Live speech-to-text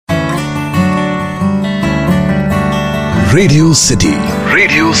Radio city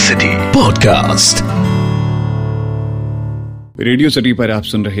podcast. Radio city पर आप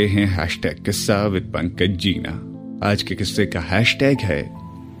सुन रहे हैं हैशटैग किस्सा विद पंकज जीना। आज के किस्से का हैशटैग है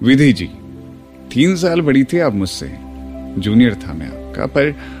विधि जी। 3 साल बड़ी थी आप मुझसे, जूनियर था मैं आपका,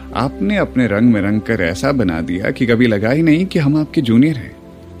 पर आपने अपने रंग में रंग कर ऐसा बना दिया कि कभी लगा ही नहीं कि हम आपके जूनियर हैं।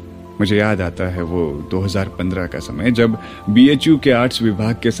 मुझे याद आता है वो 2015 का समय, जब BHU के आर्ट्स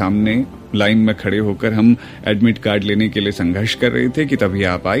विभाग के सामने लाइन में खड़े होकर हम एडमिट कार्ड लेने के लिए संघर्ष कर रहे थे कि तभी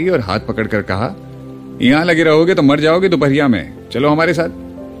आप आई और हाथ पकड़कर कहा, यहां लगे रहोगे तो मर जाओगे दोपहरिया में, चलो हमारे साथ।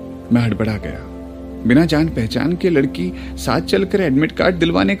 मैं हड़बड़ा गया। बिना जान पहचान के लड़की साथ चलकर एडमिट कार्ड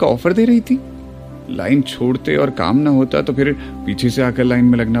दिलवाने का ऑफर दे रही थी। लाइन छोड़ते और काम ना होता तो फिर पीछे से आकर लाइन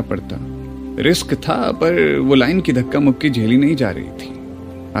में लगना पड़ता। रिस्क था, पर वो लाइन की धक्का मुक्की झेली नहीं जा रही थी।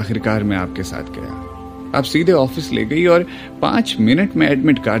 आखिरकार मैं आपके साथ गया। आप सीधे ऑफिस ले गई और 5 मिनट में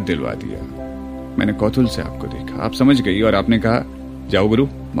एडमिट कार्ड दिलवा दिया। मैंने कौतूहल से आपको देखा। आप समझ गई और आपने कहा, जाओ गुरु,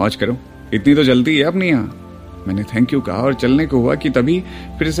 मौज करो, इतनी तो जल्दी है अपनी यहाँ। मैंने थैंक यू कहा और चलने को हुआ कि तभी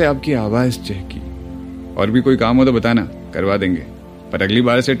फिर से आपकी आवाज चहकी, और भी कोई काम हो तो बताना, करवा देंगे, पर अगली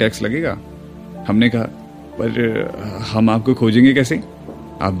बार से टैक्स लगेगा। हमने कहा, पर हम आपको खोजेंगे कैसे?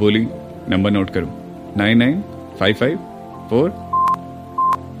 आप बोली, नंबर नोट करो, 99554।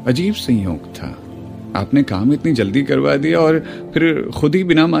 अजीब संयोग था। आपने काम इतनी जल्दी करवा दिया और फिर खुद ही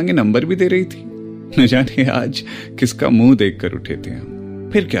बिना मांगे नंबर भी दे रही थी। न जाने आज किसका मुंह देखकर उठे थे हम।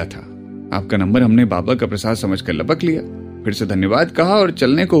 फिर क्या था, आपका नंबर हमने बाबा का प्रसाद समझकर लपक लिया। फिर से धन्यवाद कहा और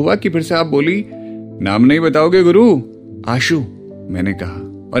चलने को हुआ कि फिर से आप बोली, नाम नहीं बताओगे गुरु? आशु, मैंने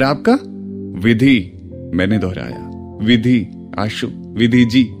कहा। और आपका? विधि, मैंने दोहराया। विधि, आशु, विधि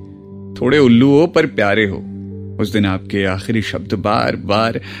जी। थोड़े उल्लू हो पर प्यारे हो। उस दिन आपके आखिरी शब्द बार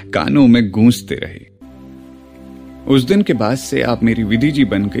बार कानों में गूंजते रहे। उस दिन के बाद से आप मेरी विधि जी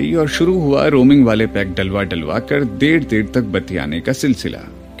बन गई और शुरू हुआ रोमिंग वाले पैक डलवा कर देर तक बतियाने का सिलसिला।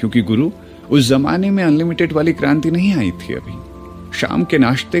 क्योंकि गुरु, उस जमाने में अनलिमिटेड वाली क्रांति नहीं आई थी अभी। शाम के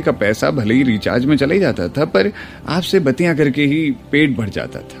नाश्ते का पैसा भले ही रिचार्ज में चले जाता था, पर आपसे बतियां करके ही पेट भर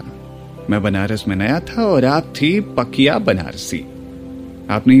जाता था। मैं बनारस में नया था और आप थी पकिया बनारसी।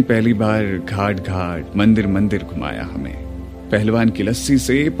 आपने ही पहली बार घाट घाट मंदिर मंदिर घुमाया हमें। पहलवान की लस्सी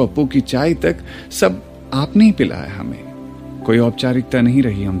से पप्पू की चाय तक सब आपने ही पिलाया हमें। कोई औपचारिकता नहीं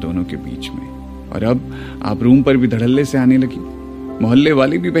रही हम दोनों के बीच में। और अब आप रूम पर भी धड़ल्ले से आने लगी। मोहल्ले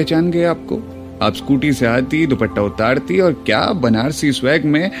वाले भी पहचान गए आपको। आप स्कूटी से आती, दुपट्टा उतारती और क्या बनारसी स्वैग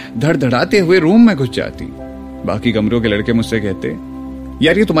में धड़धड़ाते हुए रूम में घुस जाती। बाकी कमरों के लड़के मुझसे कहते,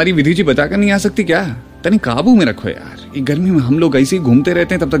 यार ये तुम्हारी विधि जी बताकर नहीं आ सकती क्या? तनी काबू में रखो यार, ये गर्मी में हम लोग ऐसे ही घूमते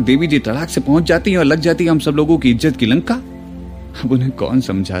रहते हैं, तब तक देवी जी तड़ाक से पहुंच जाती है और लग जाती है हम सब लोगों की इज्जत की लंका। अब उन्हें कौन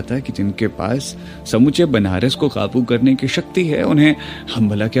समझाता है कि जिनके पास समूचे बनारस को काबू करने की शक्ति है, उन्हें हम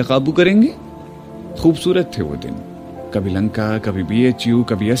भला क्या काबू करेंगे? खूबसूरत थे वो दिन। कभी लंका, कभी BHU,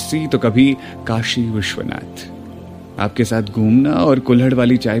 कभी 80 तो कभी काशी विश्वनाथ। आपके साथ घूमना और कुल्हड़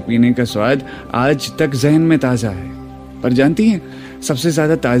वाली चाय पीने का स्वाद आज तक जहन में ताजा है। पर जानती हैं, सबसे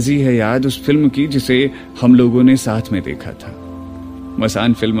ज्यादा ताजी है याद उस फिल्म की जिसे हम लोगों ने साथ में देखा था।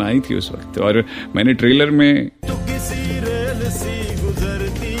 मसान फिल्म आई थी उस वक्त, और मैंने ट्रेलर में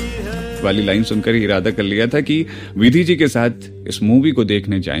वाली लाइन सुनकर ही इरादा कर लिया था कि विधि जी के साथ इस मूवी को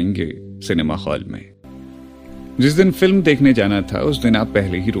देखने जाएंगे सिनेमा हॉल में। जिस दिन फिल्म देखने जाना था उस दिन आप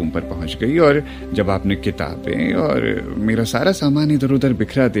पहले ही रूम पर पहुंच गई, और जब आपने किताबें और मेरा सारा सामान इधर उधर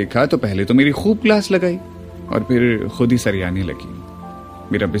बिखरा देखा तो पहले तो मेरी खूब क्लास लगाई और फिर खुद ही सरियाने लगी।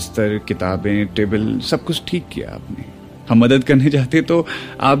 मेरा बिस्तर, किताबें, टेबल सब कुछ ठीक किया आपने। हम मदद करने जाते तो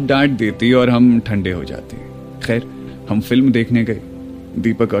आप डांट देती और हम ठंडे हो जाते। खैर, हम फिल्म देखने गए।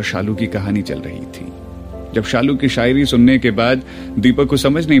 दीपक और शालू की कहानी चल रही थी। जब शालू की शायरी सुनने के बाद दीपक को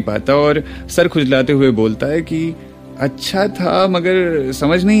समझ नहीं पाता और सर खुजलाते हुए बोलता है कि अच्छा था मगर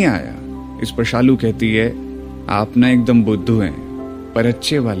समझ नहीं आया। इस पर शालू कहती है, आप ना एकदम बुद्धू हैं, पर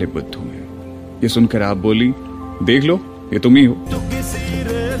अच्छे वाले बुद्धू हैं। ये सुनकर आप बोली, देख लो ये तुम ही हो।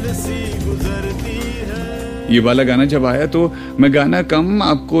 ये वाला गाना जब आया तो मैं गाना कम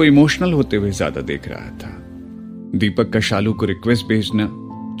आपको इमोशनल होते हुए ज्यादा देख रहा था। दीपक का शालू को रिक्वेस्ट भेजना,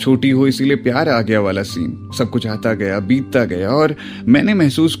 छोटी हो इसीलिए प्यार आ गया वाला सीन, सब कुछ आता गया, बीतता गया, और मैंने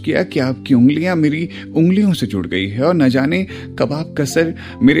महसूस किया कि आपकी उंगलियां मेरी उंगलियों से जुड़ गई है और न जाने कब आपका सर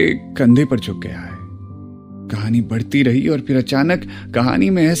मेरे कंधे पर झुक गया है। कहानी बढ़ती रही और फिर अचानक कहानी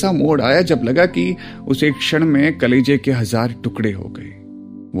में ऐसा मोड़ आया जब लगा कि उस एक क्षण में कलेजे के 1000 टुकड़े हो गए।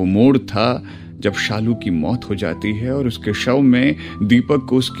 वो मोड़ था जब शालू की मौत हो जाती है और उसके शव में दीपक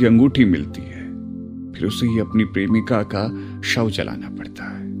को उसकी अंगूठी मिलती है। फिर उसे ही अपनी प्रेमिका का शव जलाना पड़ता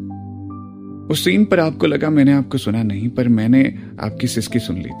है। उस सीन पर आपको लगा मैंने आपको सुना नहीं, पर मैंने आपकी सिसकी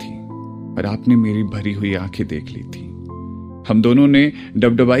सुन ली थी और आपने मेरी भरी हुई आंखें देख ली थी। हम दोनों ने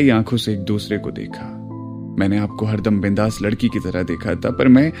डबडबाई आंखों से एक दूसरे को देखा। मैंने आपको हरदम बिंदास लड़की की तरह देखा था, पर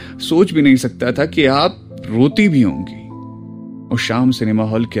मैं सोच भी नहीं सकता था कि आप रोती भी होंगी। उस शाम सिनेमा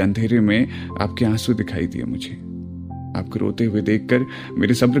हॉल के अंधेरे में आपके आंसू दिखाई दिए मुझे। आपको रोते हुए देखकर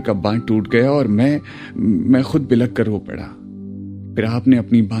मेरे सब्र का बांध टूट गया और मैं खुद बिलख कर रो पड़ा। फिर आपने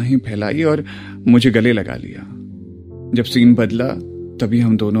अपनी बाहें फैलाई और मुझे गले लगा लिया। जब सीन बदला तभी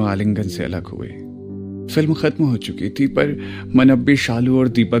हम दोनों आलिंगन से अलग हुए। फिल्म खत्म हो चुकी थी, पर मन अब भी शालू और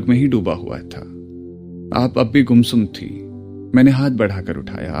दीपक में ही डूबा हुआ था। आप अब भी गुमसुम थी। मैंने हाथ बढ़ाकर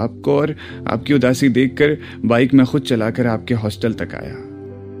उठाया आपको और आपकी उदासी देखकर बाइक में खुद चलाकर आपके हॉस्टल तक आया।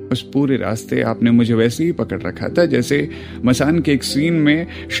 उस पूरे रास्ते आपने मुझे वैसे ही पकड़ रखा था जैसे मसान के एक सीन में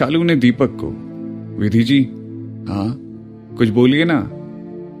शालू ने दीपक को, विधि जी, हाँ कुछ बोलिए ना।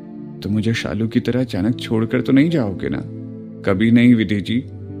 तो मुझे शालू की तरह अचानक छोड़कर तो नहीं जाओगे ना? कभी नहीं विधि जी।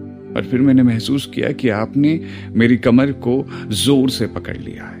 और फिर मैंने महसूस किया कि आपने मेरी कमर को जोर से पकड़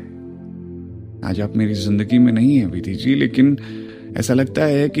लिया है। आज आप मेरी जिंदगी में नहीं है विधि जी, लेकिन ऐसा लगता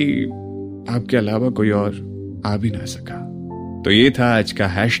है कि आपके अलावा कोई और आ भी ना सका। तो ये था आज का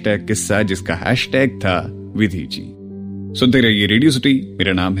हैशटैग किस्सा, जिसका हैशटैग था विधि जी। सुनते रहिए रेडियो सिटी।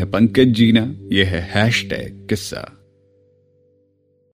 मेरा नाम है पंकज जीना। यह है हैशटैग किस्सा।